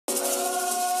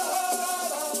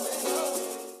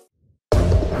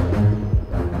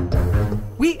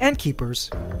ant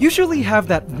keepers usually have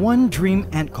that one dream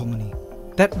ant colony,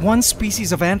 that one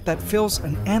species of ant that fills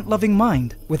an ant-loving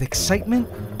mind with excitement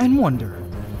and wonder.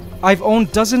 I've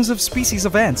owned dozens of species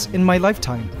of ants in my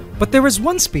lifetime, but there is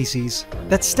one species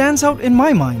that stands out in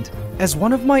my mind as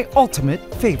one of my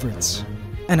ultimate favorites.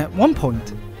 And at one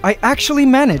point, I actually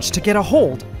managed to get a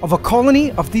hold of a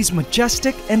colony of these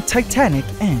majestic and titanic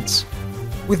ants,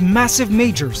 with massive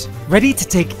majors ready to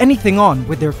take anything on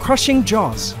with their crushing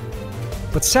jaws.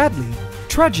 But sadly,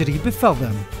 tragedy befell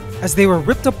them, as they were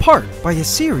ripped apart by a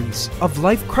series of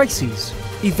life crises,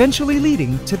 eventually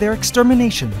leading to their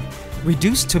extermination,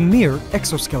 reduced to mere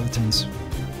exoskeletons.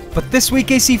 But this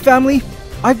week, AC family,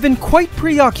 I've been quite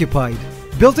preoccupied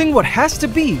building what has to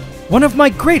be one of my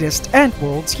greatest ant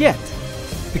worlds yet.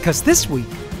 Because this week,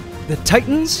 the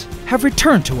Titans have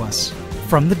returned to us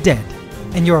from the dead.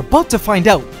 And you're about to find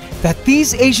out that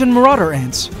these Asian Marauder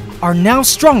ants are now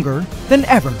stronger than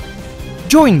ever.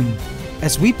 Join me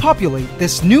as we populate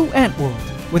this new ant world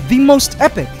with the most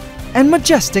epic and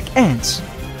majestic ants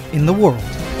in the world.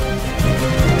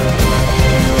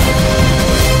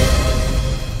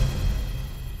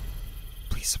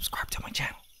 Please subscribe to my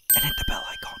channel and hit the bell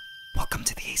icon. Welcome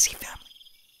to the AC family.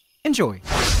 Enjoy.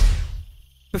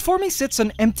 Before me sits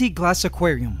an empty glass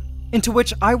aquarium, into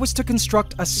which I was to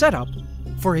construct a setup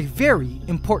for a very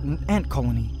important ant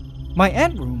colony. My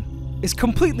ant room is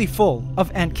completely full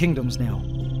of ant kingdoms now,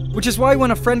 which is why when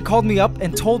a friend called me up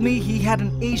and told me he had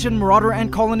an Asian Marauder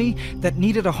ant colony that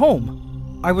needed a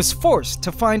home, I was forced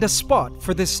to find a spot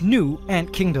for this new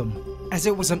ant kingdom, as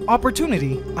it was an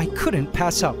opportunity I couldn't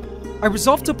pass up. I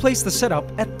resolved to place the setup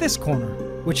at this corner,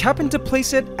 which happened to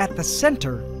place it at the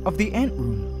center of the ant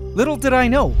room. Little did I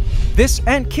know, this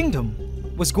ant kingdom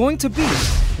was going to be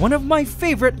one of my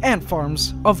favorite ant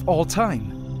farms of all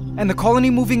time. And the colony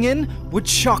moving in would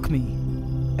shock me,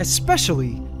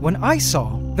 especially when I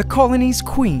saw the colony's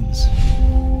queens.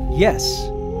 Yes,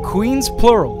 queens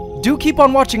plural. Do keep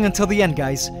on watching until the end,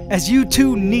 guys, as you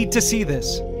too need to see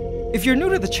this. If you're new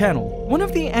to the channel, one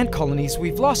of the ant colonies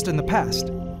we've lost in the past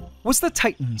was the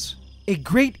Titans, a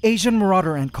great Asian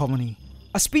Marauder ant colony,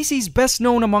 a species best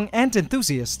known among ant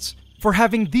enthusiasts for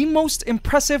having the most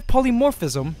impressive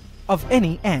polymorphism of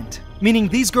any ant, meaning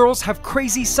these girls have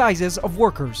crazy sizes of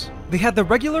workers. They had the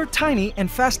regular tiny and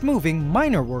fast-moving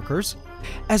minor workers,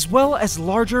 as well as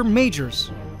larger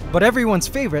majors. But everyone's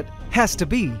favorite has to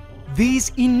be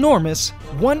these enormous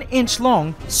 1-inch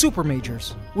long super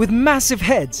majors, with massive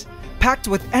heads packed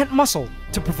with ant muscle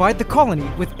to provide the colony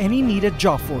with any needed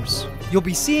jaw force. You'll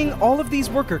be seeing all of these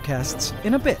worker casts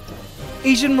in a bit.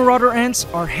 Asian Marauder ants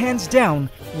are hands down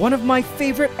one of my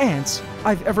favorite ants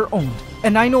I've ever owned,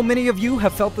 and I know many of you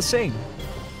have felt the same.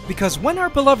 Because when our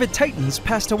beloved Titans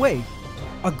passed away,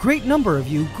 a great number of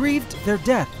you grieved their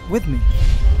death with me,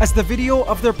 as the video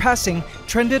of their passing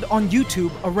trended on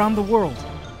YouTube around the world.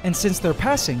 And since their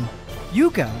passing,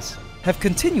 you guys have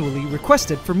continually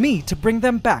requested for me to bring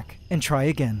them back and try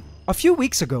again. A few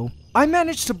weeks ago, I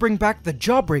managed to bring back the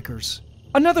Jawbreakers,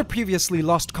 another previously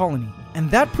lost colony,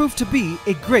 and that proved to be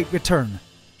a great return.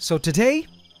 So today,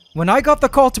 when I got the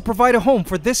call to provide a home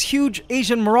for this huge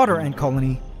Asian Marauder ant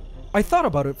colony, I thought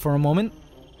about it for a moment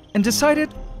and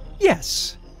decided,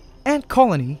 yes, ant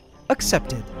colony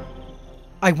accepted.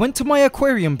 I went to my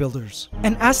aquarium builders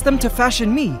and asked them to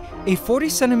fashion me a 40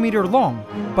 centimeter long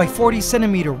by 40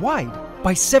 centimeter wide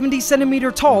by 70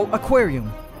 centimeter tall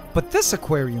aquarium. But this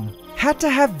aquarium had to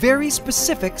have very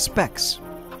specific specs.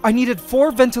 I needed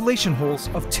 4 ventilation holes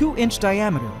of 2-inch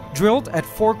diameter, drilled at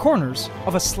 4 corners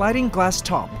of a sliding glass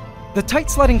top. The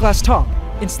tight sliding glass top,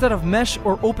 instead of mesh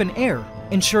or open air,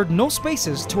 ensured no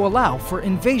spaces to allow for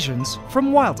invasions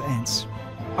from wild ants.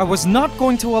 I was not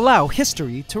going to allow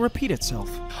history to repeat itself.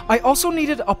 I also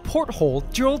needed a porthole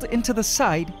drilled into the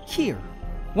side here.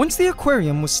 Once the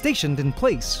aquarium was stationed in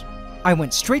place, I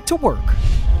went straight to work.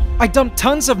 I dumped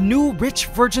tons of new rich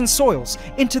virgin soils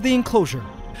into the enclosure.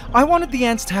 I wanted the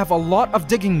ants to have a lot of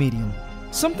digging medium,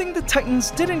 something the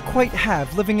Titans didn't quite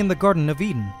have living in the Garden of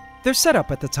Eden, their setup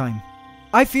at the time.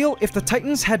 I feel if the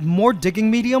Titans had more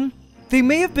digging medium, they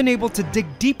may have been able to dig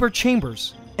deeper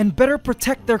chambers and better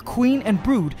protect their queen and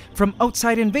brood from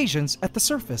outside invasions at the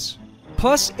surface.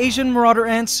 Plus, Asian Marauder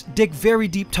ants dig very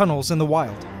deep tunnels in the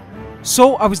wild.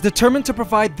 So I was determined to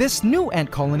provide this new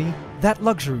ant colony that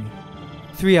luxury.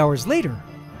 3 hours later,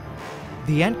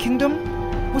 the ant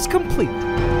kingdom was complete.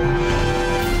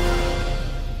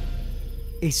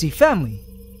 AC family,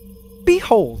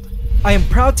 behold, I am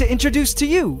proud to introduce to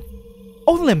you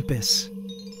Olympus,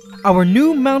 our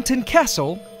new mountain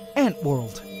castle ant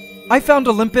world. I found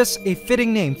Olympus a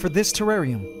fitting name for this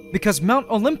terrarium because Mount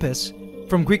Olympus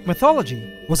from Greek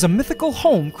mythology, was a mythical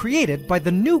home created by the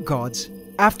new gods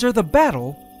after the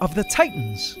battle of the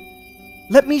Titans.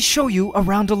 Let me show you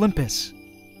around Olympus.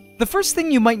 The first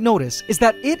thing you might notice is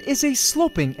that it is a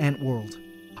sloping ant world.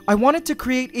 I wanted to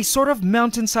create a sort of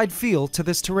mountainside feel to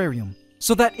this terrarium,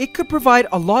 so that it could provide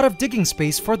a lot of digging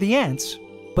space for the ants,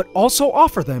 but also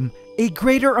offer them a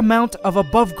greater amount of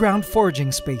above-ground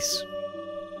foraging space.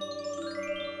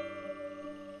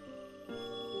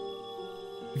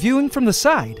 Viewing from the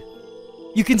side,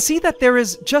 you can see that there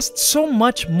is just so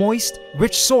much moist,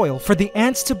 rich soil for the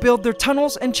ants to build their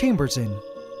tunnels and chambers in.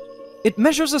 It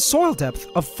measures a soil depth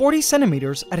of 40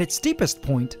 centimeters at its deepest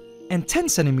point and 10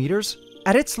 centimeters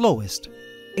at its lowest.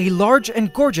 A large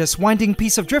and gorgeous winding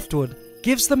piece of driftwood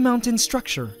gives the mountain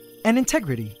structure and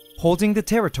integrity, holding the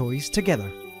territories together.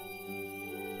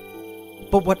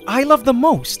 But what I love the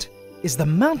most is the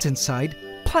mountainside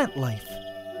plant life.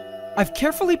 I've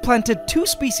carefully planted 2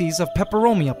 species of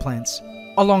peperomia plants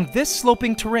along this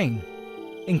sloping terrain,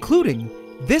 including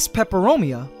this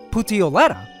peperomia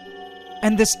petiolata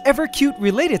and this ever-cute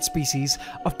related species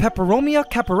of Peperomia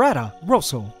caparata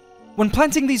rosso. When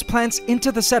planting these plants into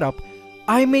the setup,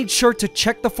 I made sure to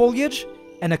check the foliage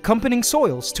and accompanying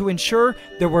soils to ensure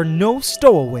there were no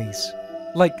stowaways,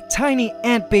 like tiny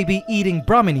ant baby eating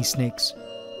Brahmini snakes,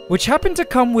 which happened to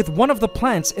come with one of the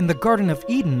plants in the Garden of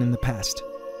Eden in the past,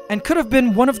 and could have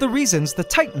been one of the reasons the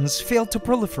Titans failed to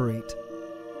proliferate.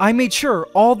 I made sure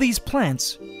all these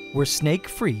plants were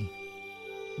snake-free.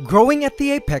 Growing at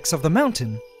the apex of the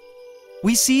mountain,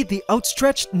 we see the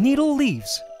outstretched needle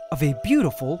leaves of a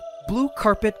beautiful blue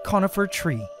carpet conifer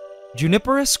tree,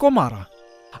 Juniper squamata.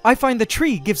 I find the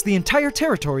tree gives the entire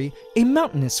territory a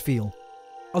mountainous feel,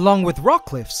 along with rock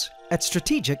cliffs at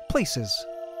strategic places.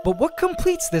 But what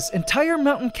completes this entire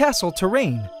mountain castle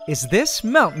terrain is this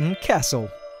mountain castle,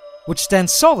 which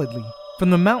stands solidly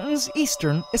from the mountain's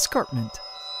eastern escarpment.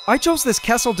 I chose this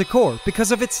castle decor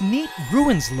because of its neat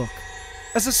ruins look,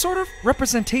 as a sort of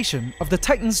representation of the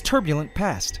Titans' turbulent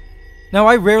past. Now,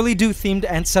 I rarely do themed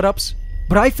ant setups,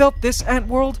 but I felt this ant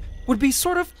world would be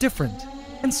sort of different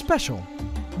and special.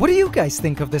 What do you guys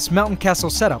think of this mountain castle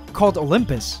setup called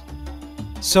Olympus?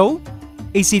 So,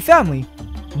 AC family,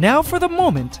 now for the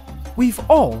moment we've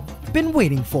all been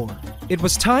waiting for. It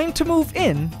was time to move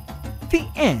in the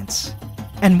ants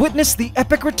and witness the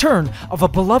epic return of a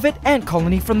beloved ant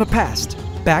colony from the past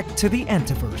back to the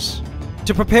Antiverse.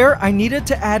 To prepare, I needed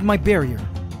to add my barrier.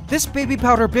 This baby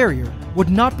powder barrier would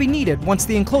not be needed once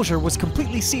the enclosure was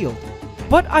completely sealed,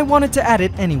 but I wanted to add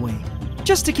it anyway,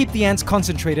 just to keep the ants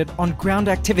concentrated on ground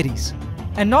activities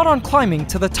and not on climbing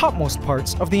to the topmost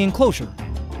parts of the enclosure.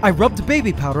 I rubbed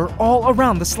baby powder all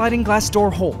around the sliding glass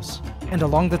door holes and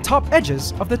along the top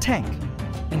edges of the tank,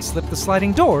 and slipped the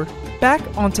sliding door back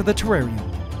onto the terrarium.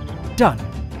 Done.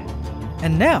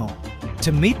 And now,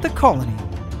 to meet the colony,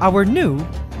 our new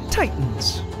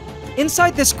Titans.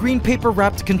 Inside this green paper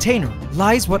wrapped container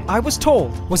lies what I was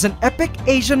told was an epic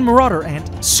Asian marauder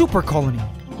ant super colony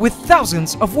with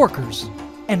thousands of workers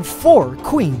and 4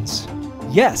 queens.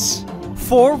 Yes,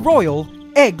 4 royal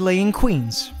egg-laying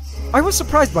queens. I was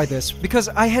surprised by this because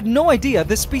I had no idea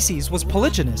this species was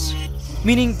polygynous,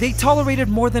 meaning they tolerated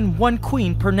more than 1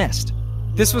 queen per nest.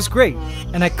 This was great,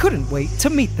 and I couldn't wait to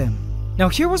meet them. Now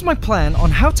here was my plan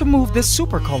on how to move this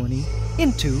super colony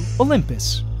into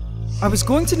Olympus. I was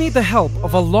going to need the help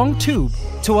of a long tube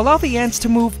to allow the ants to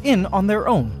move in on their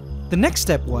own. The next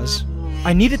step was,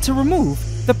 I needed to remove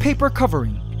the paper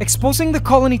covering. Exposing the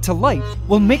colony to light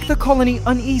will make the colony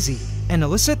uneasy and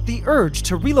elicit the urge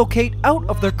to relocate out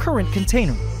of their current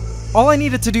container. All I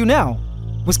needed to do now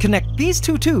was connect these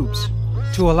 2 tubes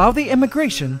to allow the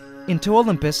immigration into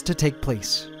Olympus to take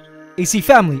place. AC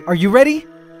family, are you ready?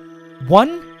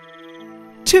 1,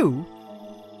 2,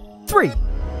 3.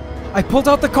 I pulled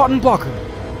out the cotton blocker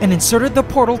and inserted the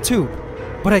portal tube,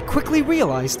 but I quickly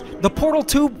realized the portal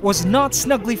tube was not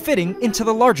snugly fitting into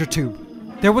the larger tube.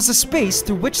 There was a space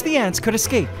through which the ants could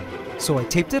escape, so I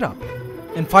taped it up.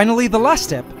 And finally, the last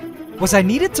step was I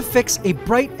needed to fix a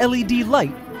bright LED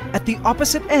light at the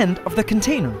opposite end of the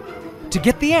container to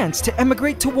get the ants to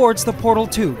emigrate towards the portal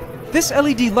tube. This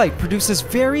LED light produces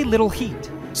very little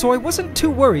heat, so I wasn't too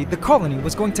worried the colony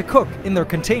was going to cook in their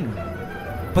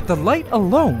container. But the light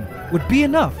alone would be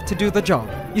enough to do the job.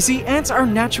 You see, ants are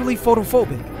naturally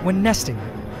photophobic when nesting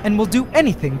and will do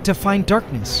anything to find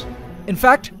darkness. In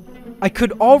fact, I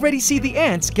could already see the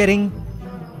ants getting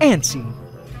antsy.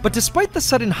 But despite the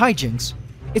sudden hijinks,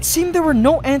 it seemed there were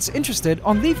no ants interested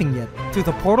on leaving yet through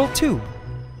the portal tube.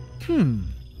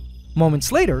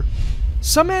 Moments later,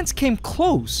 some ants came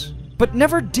close, but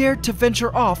never dared to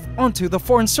venture off onto the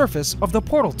foreign surface of the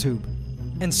portal tube.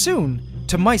 And soon,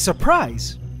 To my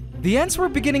surprise, the ants were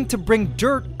beginning to bring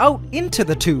dirt out into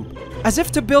the tube, as if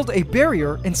to build a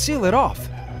barrier and seal it off.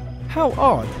 How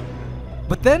odd.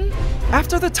 But then,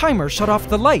 after the timer shut off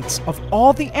the lights of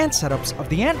all the ant setups of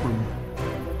the ant room,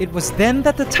 it was then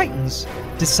that the Titans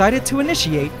decided to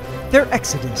initiate their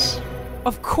exodus.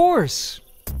 Of course!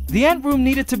 The ant room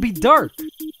needed to be dark.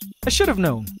 I should have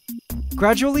known.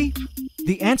 Gradually,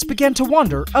 the ants began to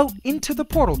wander out into the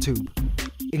portal tube,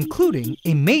 including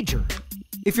a major.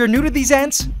 If you're new to these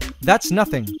ants, that's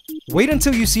nothing. Wait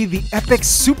until you see the epic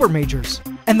super majors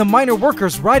and the minor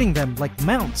workers riding them like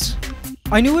mounts.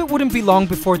 I knew it wouldn't be long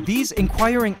before these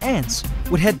inquiring ants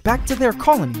would head back to their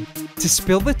colony to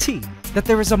spill the tea that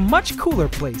there is a much cooler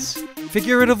place,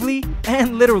 figuratively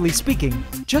and literally speaking,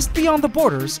 just beyond the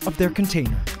borders of their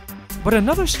container. But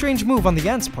another strange move on the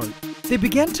ants' part, they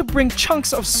began to bring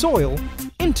chunks of soil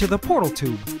into the portal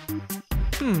tube.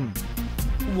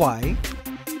 Why?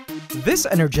 This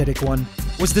energetic one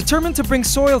was determined to bring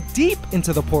soil deep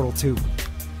into the portal tube.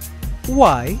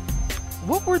 Why?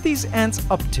 What were these ants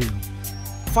up to?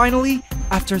 Finally,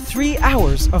 after 3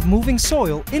 hours of moving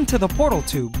soil into the portal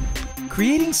tube,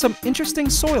 creating some interesting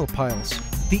soil piles,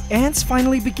 the ants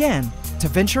finally began to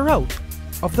venture out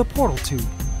of the portal tube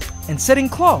and setting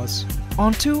claws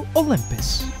onto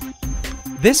Olympus.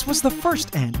 This was the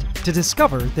first ant to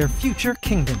discover their future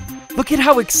kingdom. Look at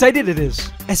how excited it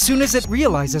is as soon as it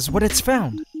realizes what it's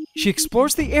found. She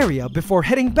explores the area before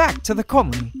heading back to the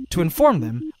colony to inform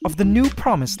them of the new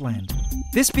promised land.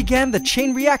 This began the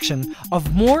chain reaction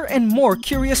of more and more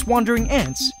curious wandering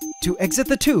ants to exit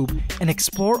the tube and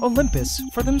explore Olympus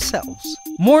for themselves.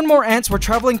 More and more ants were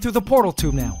traveling through the portal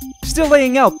tube now, still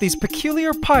laying out these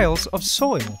peculiar piles of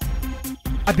soil.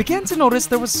 I began to notice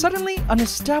there was suddenly an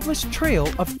established trail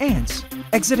of ants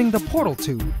exiting the portal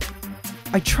tube.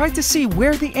 I tried to see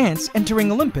where the ants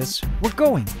entering Olympus were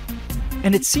going,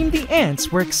 and it seemed the ants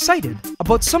were excited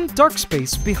about some dark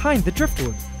space behind the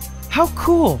driftwood. How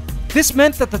cool! This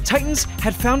meant that the Titans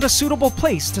had found a suitable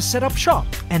place to set up shop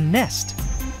and nest.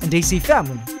 And AC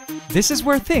family, this is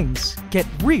where things get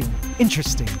real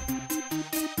interesting.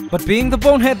 But being the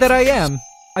bonehead that I am,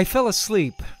 I fell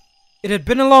asleep. It had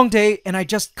been a long day and I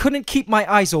just couldn't keep my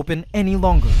eyes open any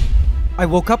longer. I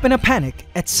woke up in a panic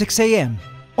at 6 a.m.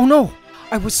 Oh no!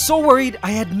 I was so worried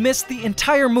I had missed the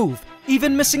entire move,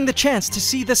 even missing the chance to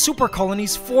see the super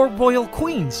colony's 4 royal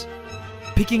queens.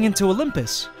 Peeking into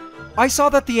Olympus, I saw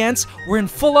that the ants were in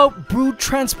full-out brood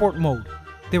transport mode.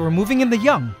 They were moving in the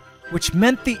young, which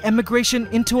meant the emigration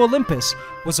into Olympus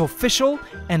was official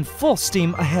and full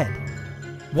steam ahead.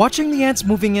 Watching the ants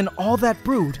moving in all that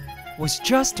brood was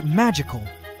just magical.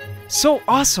 So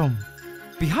awesome!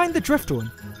 Behind the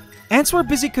driftwood, ants were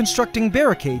busy constructing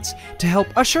barricades to help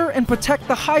usher and protect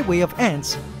the highway of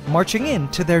ants marching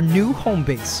into their new home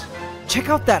base. Check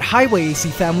out that highway, AC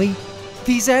family!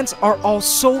 These ants are all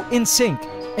so in sync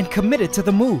and committed to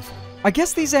the move. I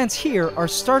guess these ants here are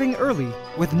starting early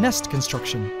with nest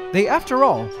construction. They, after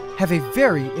all, have a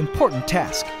very important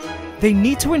task. They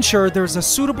need to ensure there is a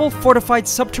suitable fortified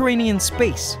subterranean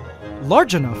space,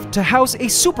 large enough to house a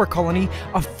super colony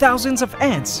of thousands of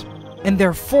ants and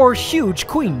their 4 huge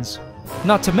queens.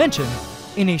 Not to mention,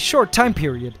 in a short time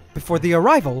period before the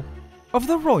arrival of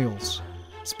the royals.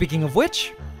 Speaking of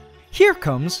which, here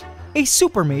comes a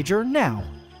super major now.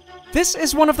 This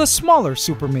is one of the smaller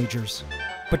super majors,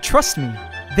 but trust me,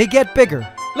 they get bigger.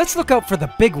 Let's look out for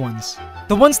the big ones,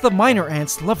 the ones the minor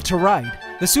ants love to ride.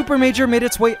 The super major made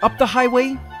its way up the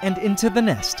highway and into the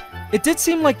nest. It did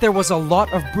seem like there was a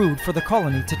lot of brood for the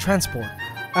colony to transport.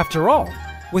 After all,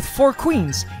 with 4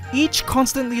 queens, each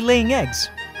constantly laying eggs,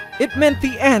 it meant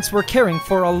the ants were caring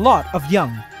for a lot of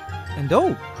young. And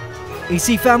oh,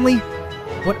 AC family,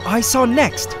 what I saw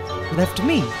next left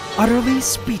me utterly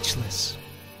speechless.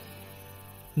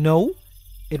 No,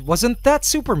 it wasn't that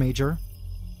super major.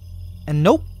 And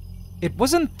nope, it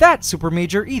wasn't that super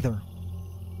major either.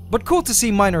 But cool to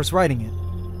see minors riding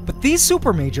it. But these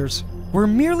super majors were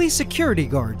merely security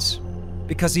guards,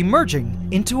 because emerging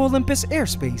into Olympus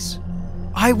airspace,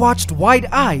 I watched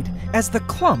wide-eyed as the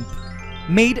clump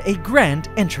made a grand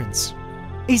entrance.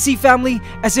 AC family,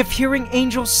 as if hearing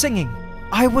angels singing,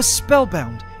 I was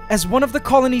spellbound as one of the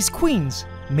colony's queens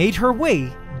made her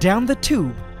way down the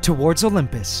tube towards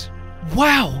Olympus.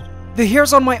 Wow! The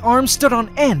hairs on my arm stood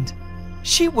on end.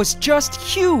 She was just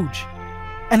huge!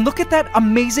 And look at that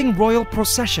amazing royal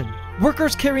procession.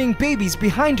 Workers carrying babies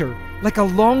behind her like a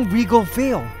long regal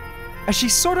veil as she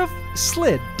sort of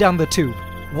slid down the tube.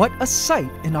 What a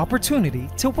sight and opportunity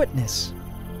to witness.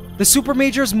 The super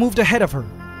majors moved ahead of her,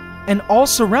 and all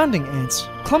surrounding ants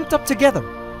clumped up together,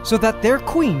 so that their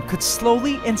queen could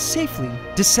slowly and safely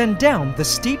descend down the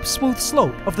steep, smooth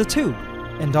slope of the tube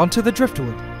and onto the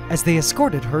driftwood as they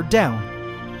escorted her down,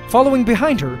 following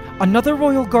behind her another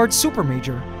Royal Guard Super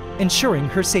Major, ensuring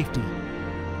her safety.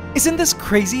 Isn't this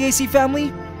crazy, AC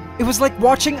family? It was like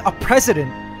watching a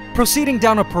president proceeding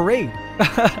down a parade.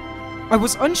 I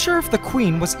was unsure if the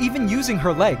queen was even using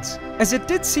her legs, as it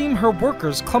did seem her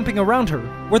workers clumping around her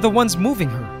were the ones moving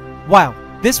her. Wow,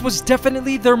 this was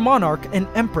definitely their monarch and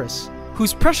empress,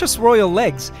 whose precious royal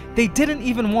legs they didn't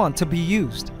even want to be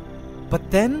used. But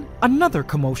then another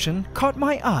commotion caught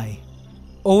my eye.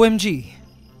 OMG.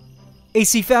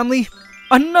 AC family,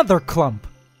 another clump.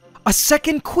 A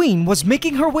second queen was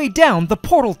making her way down the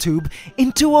portal tube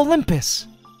into Olympus.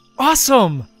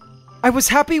 Awesome! I was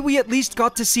happy we at least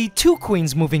got to see two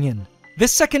queens moving in.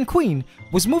 This second queen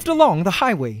was moved along the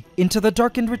highway into the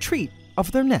darkened retreat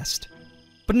of their nest.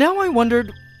 But now I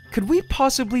wondered, could we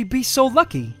possibly be so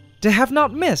lucky to have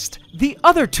not missed the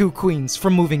other two queens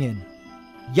from moving in?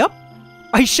 Yup,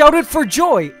 I shouted for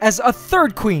joy as a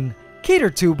third queen,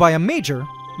 catered to by a major,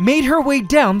 made her way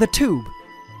down the tube.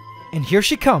 And here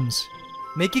she comes,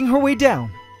 making her way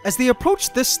down. As they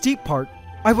approached this steep part,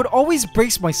 I would always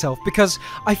brace myself because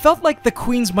I felt like the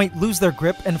queens might lose their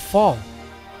grip and fall.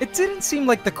 It didn't seem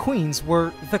like the queens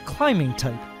were the climbing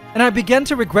type, and I began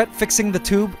to regret fixing the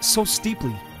tube so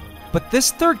steeply. But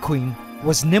this third queen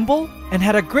was nimble and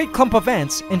had a great clump of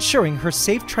ants ensuring her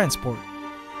safe transport.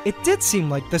 It did seem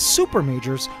like the super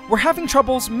majors were having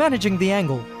troubles managing the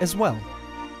angle as well.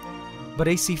 But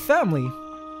AC family,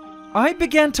 I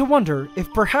began to wonder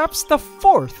if perhaps the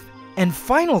fourth and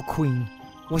final queen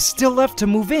was still left to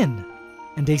move in.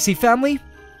 And AC family,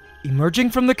 emerging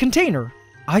from the container,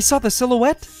 I saw the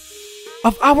silhouette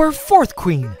of our fourth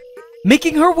queen,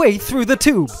 making her way through the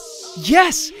tube.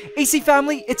 Yes! AC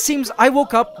family, it seems I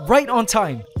woke up right on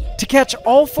time to catch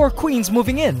all four queens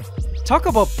moving in. Talk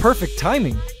about perfect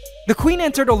timing. The queen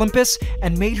entered Olympus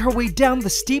and made her way down the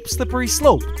steep, slippery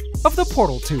slope of the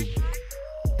portal tube.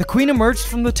 The queen emerged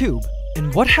from the tube,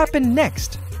 and what happened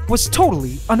next was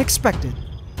totally unexpected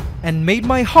and made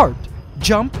my heart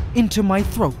jump into my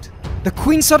throat. The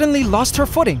queen suddenly lost her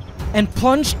footing and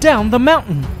plunged down the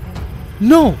mountain.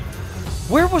 No!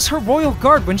 Where was her royal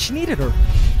guard when she needed her?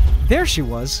 There she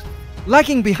was,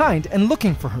 lagging behind and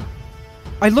looking for her.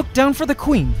 I looked down for the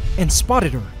queen and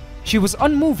spotted her. She was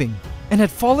unmoving and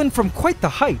had fallen from quite the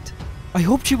height. I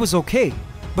hoped she was okay,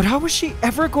 but how was she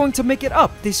ever going to make it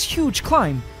up this huge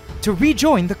climb to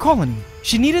rejoin the colony?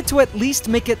 She needed to at least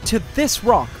make it to this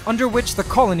rock under which the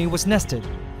colony was nested.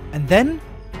 And then,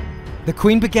 the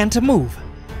queen began to move.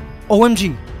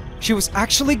 OMG, she was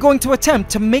actually going to attempt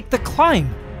to make the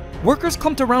climb. Workers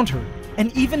clumped around her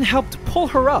and even helped pull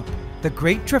her up the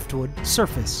great driftwood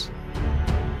surface.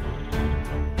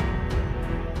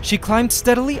 She climbed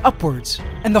steadily upwards,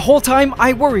 and the whole time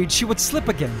I worried she would slip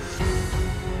again.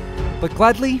 But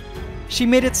gladly, she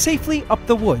made it safely up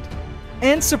the wood,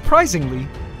 and surprisingly,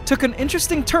 took an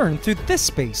interesting turn through this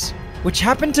space, which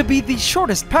happened to be the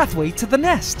shortest pathway to the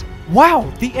nest.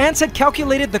 Wow, the ants had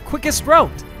calculated the quickest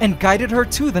route and guided her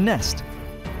to the nest.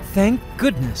 Thank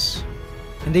goodness.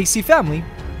 And AC family,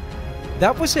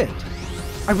 that was it.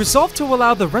 I resolved to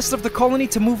allow the rest of the colony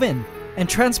to move in and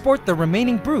transport the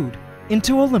remaining brood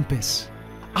into Olympus.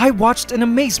 I watched in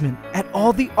amazement at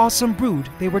all the awesome brood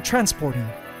they were transporting.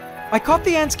 I caught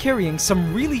the ants carrying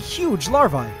some really huge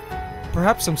larvae,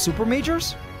 perhaps some super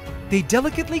majors? They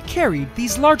delicately carried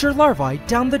these larger larvae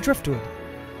down the driftwood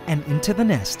and into the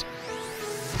nest.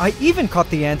 I even caught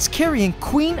the ants carrying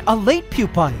queen alate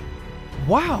pupae.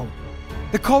 Wow!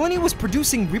 The colony was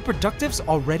producing reproductives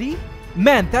already?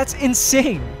 Man, that's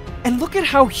insane! And look at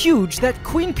how huge that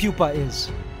queen pupa is.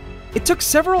 It took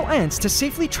several ants to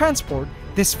safely transport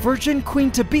this virgin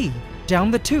queen-to-be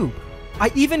down the tube. I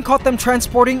even caught them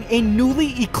transporting a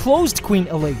newly eclosed queen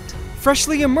alate,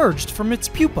 freshly emerged from its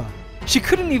pupa. She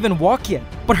couldn't even walk yet,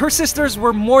 but her sisters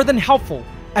were more than helpful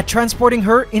at transporting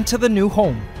her into the new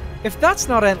home. If that's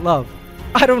not ant love,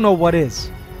 I don't know what is.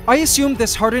 I assume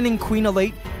this hardening queen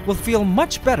alate will feel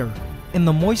much better in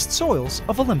the moist soils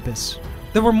of Olympus.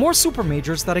 There were more super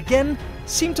majors that again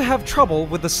seemed to have trouble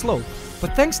with the slope,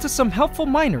 but thanks to some helpful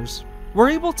miners, were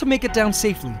able to make it down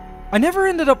safely. I never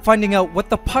ended up finding out what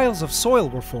the piles of soil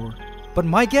were for, but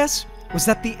my guess was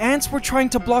that the ants were trying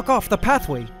to block off the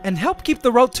pathway and help keep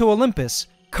the route to Olympus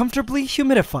comfortably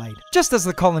humidified, just as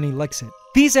the colony likes it.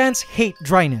 These ants hate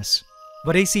dryness.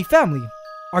 But AC family,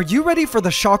 are you ready for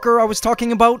the shocker I was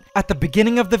talking about at the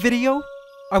beginning of the video?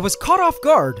 I was caught off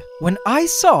guard when I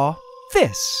saw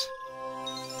this.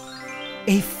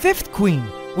 A fifth queen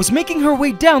was making her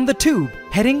way down the tube,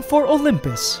 heading for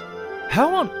Olympus.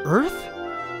 How on earth?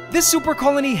 This super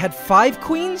colony had 5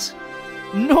 queens?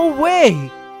 No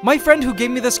way! My friend who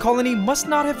gave me this colony must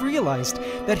not have realized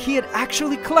that he had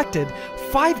actually collected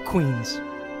 5 queens.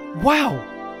 Wow!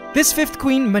 This 5th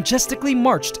queen majestically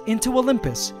marched into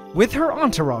Olympus with her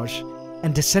entourage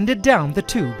and descended down the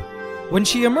tube. When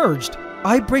she emerged,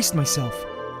 I braced myself.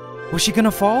 Was she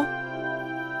gonna fall?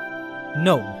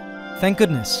 No, thank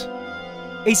goodness.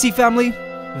 AC family,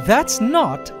 that's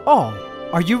not all.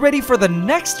 Are you ready for the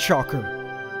next shocker?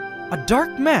 A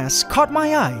dark mass caught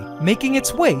my eye, making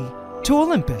its way to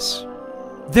Olympus.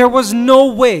 There was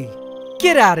no way!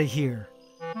 Get out of here!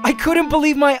 I couldn't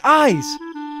believe my eyes!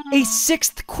 A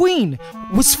 6th queen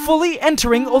was fully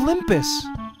entering Olympus!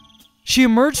 She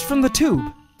emerged from the tube,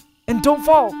 and don't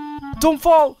fall! Don't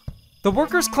fall! The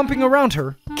workers clumping around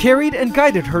her carried and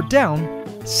guided her down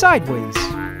sideways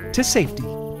to safety.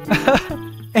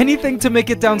 Anything to make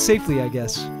it down safely, I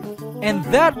guess. And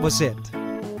that was it.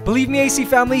 Believe me, AC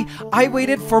family, I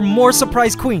waited for more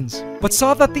surprise queens, but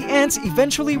saw that the ants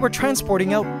eventually were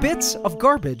transporting out bits of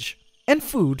garbage and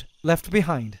food left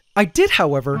behind. I did,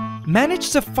 however,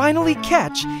 manage to finally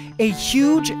catch a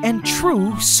huge and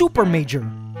true super major.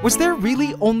 Was there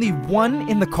really only one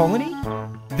in the colony?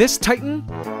 This titan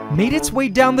made its way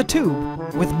down the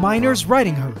tube with miners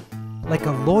riding her like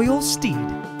a loyal steed.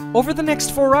 Over the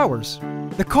next 4 hours,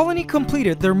 the colony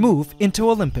completed their move into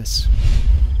Olympus.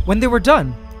 When they were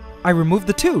done, I removed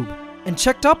the tube and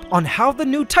checked up on how the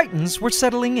new titans were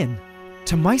settling in.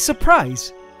 To my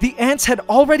surprise, the ants had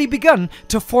already begun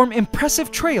to form impressive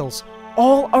trails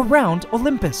all around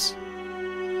Olympus.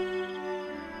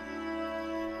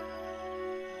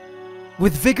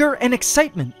 With vigor and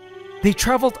excitement, they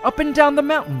traveled up and down the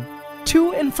mountain,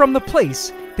 to and from the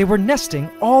place they were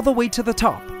nesting all the way to the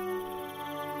top,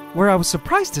 where I was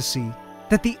surprised to see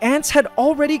that the ants had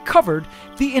already covered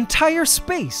the entire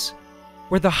space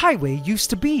where the highway used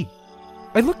to be.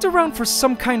 I looked around for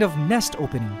some kind of nest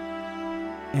opening,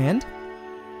 and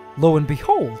lo and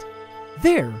behold,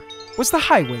 there was the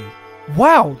highway.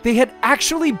 Wow, they had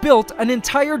actually built an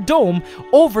entire dome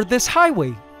over this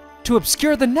highway to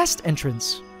obscure the nest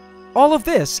entrance. All of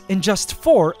this in just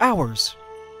 4 hours.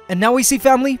 And now, AC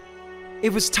family,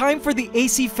 it was time for the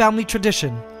AC family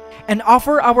tradition and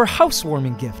offer our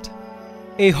housewarming gift.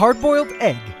 A hard-boiled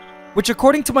egg, which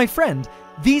according to my friend,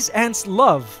 these ants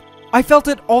love. I felt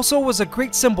it also was a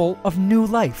great symbol of new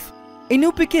life, a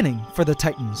new beginning for the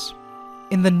Titans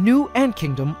in the new ant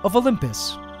kingdom of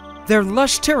Olympus, their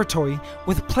lush territory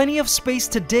with plenty of space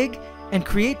to dig and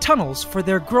create tunnels for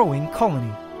their growing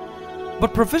colony.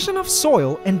 But provision of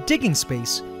soil and digging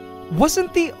space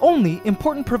wasn't the only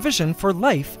important provision for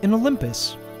life in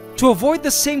Olympus. To avoid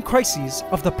the same crises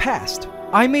of the past,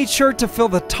 I made sure to fill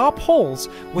the top holes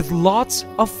with lots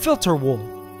of filter wool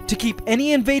to keep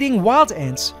any invading wild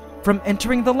ants from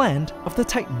entering the land of the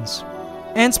Titans.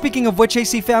 And speaking of which,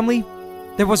 AC family,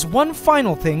 there was one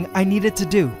final thing I needed to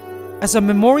do as a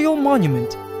memorial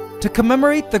monument to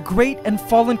commemorate the great and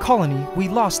fallen colony we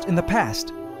lost in the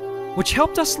past, which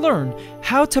helped us learn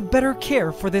how to better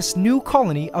care for this new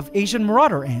colony of Asian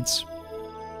Marauder ants.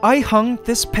 I hung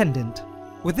this pendant,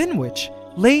 within which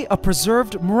lay a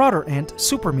preserved Marauder ant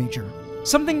supermajor,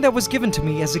 something that was given to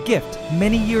me as a gift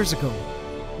many years ago,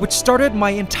 which started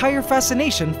my entire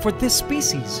fascination for this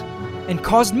species and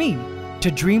caused me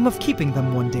to dream of keeping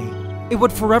them one day. It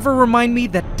would forever remind me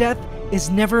that death is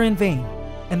never in vain,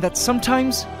 and that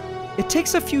sometimes it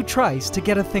takes a few tries to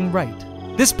get a thing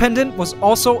right. This pendant was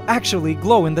also actually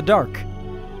glow in the dark.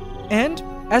 And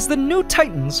as the new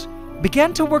Titans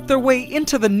began to work their way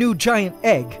into the new giant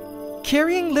egg,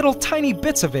 carrying little tiny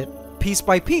bits of it, piece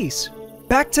by piece,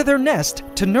 back to their nest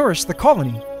to nourish the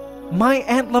colony, my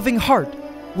ant-loving heart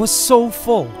was so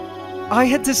full. I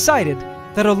had decided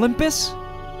that Olympus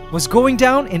was going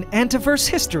down in Antiverse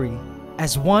history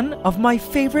as one of my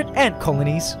favorite ant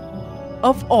colonies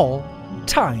of all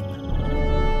time.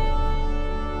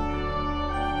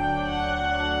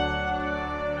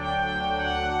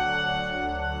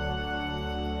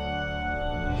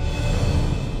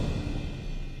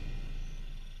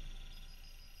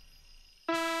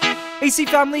 AC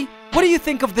family, what do you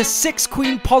think of this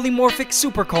 6-queen polymorphic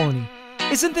super colony?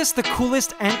 Isn't this the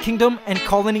coolest ant kingdom and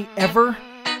colony ever?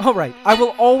 Alright, I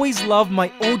will always love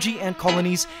my OG ant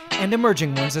colonies and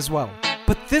emerging ones as well.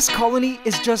 But this colony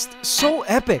is just so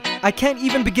epic, I can't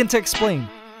even begin to explain.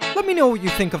 Let me know what you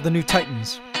think of the new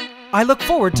Titans. I look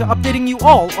forward to updating you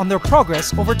all on their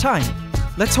progress over time.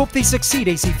 Let's hope they succeed,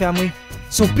 AC family.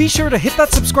 So be sure to hit that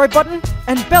subscribe button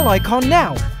and bell icon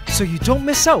now, so you don't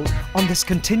miss out on this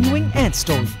continuing ant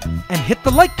story. And hit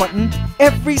the like button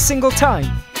every single time,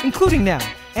 including now.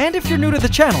 And if you're new to the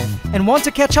channel and want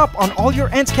to catch up on all your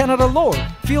AntsCanada lore,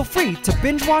 feel free to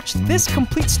binge watch this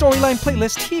complete storyline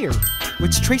playlist here,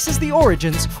 which traces the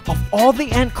origins of all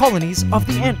the ant colonies of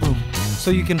the Ant Room,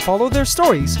 so you can follow their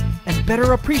stories and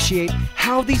better appreciate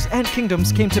how these ant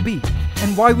kingdoms came to be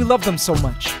and why we love them so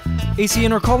much. AC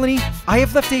Inner Colony, I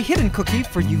have left a hidden cookie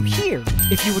for you here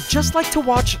if you would just like to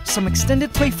watch some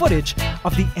extended play footage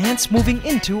of the ants moving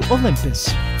into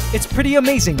Olympus. It's pretty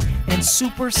amazing and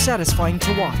super satisfying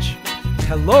to watch.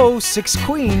 Hello, 6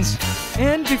 queens!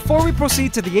 And before we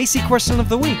proceed to the AC question of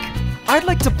the week, I'd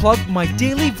like to plug my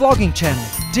daily vlogging channel.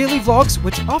 Daily vlogs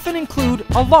which often include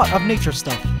a lot of nature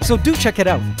stuff, so do check it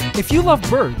out. If you love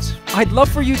birds, I'd love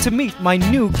for you to meet my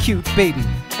new cute baby.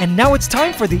 And now it's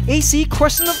time for the AC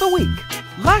question of the week.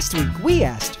 Last week we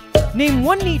asked, name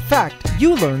one neat fact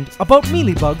you learned about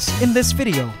mealybugs in this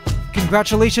video.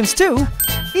 Congratulations to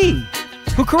E,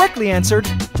 who correctly answered,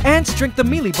 ants drink the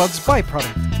mealybug's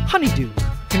byproduct, honeydew.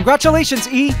 Congratulations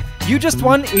E, you just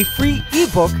won a free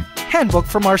ebook handbook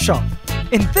from our shop.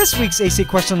 In this week's AC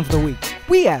question of the week,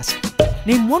 we asked,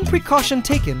 name one precaution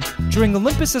taken during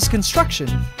Olympus's construction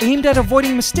aimed at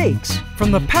avoiding mistakes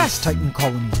from the past Titan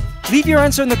colony. Leave your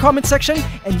answer in the comment section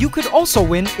and you could also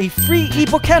win a free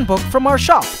ebook handbook from our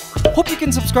shop. Hope you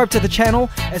can subscribe to the channel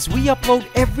as we upload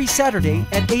every Saturday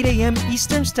at 8 a.m.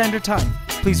 Eastern Standard Time.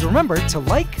 Please remember to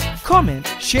like, comment,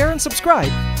 share, and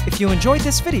subscribe if you enjoyed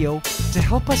this video to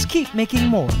help us keep making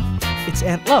more. It's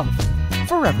Ant Love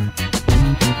forever.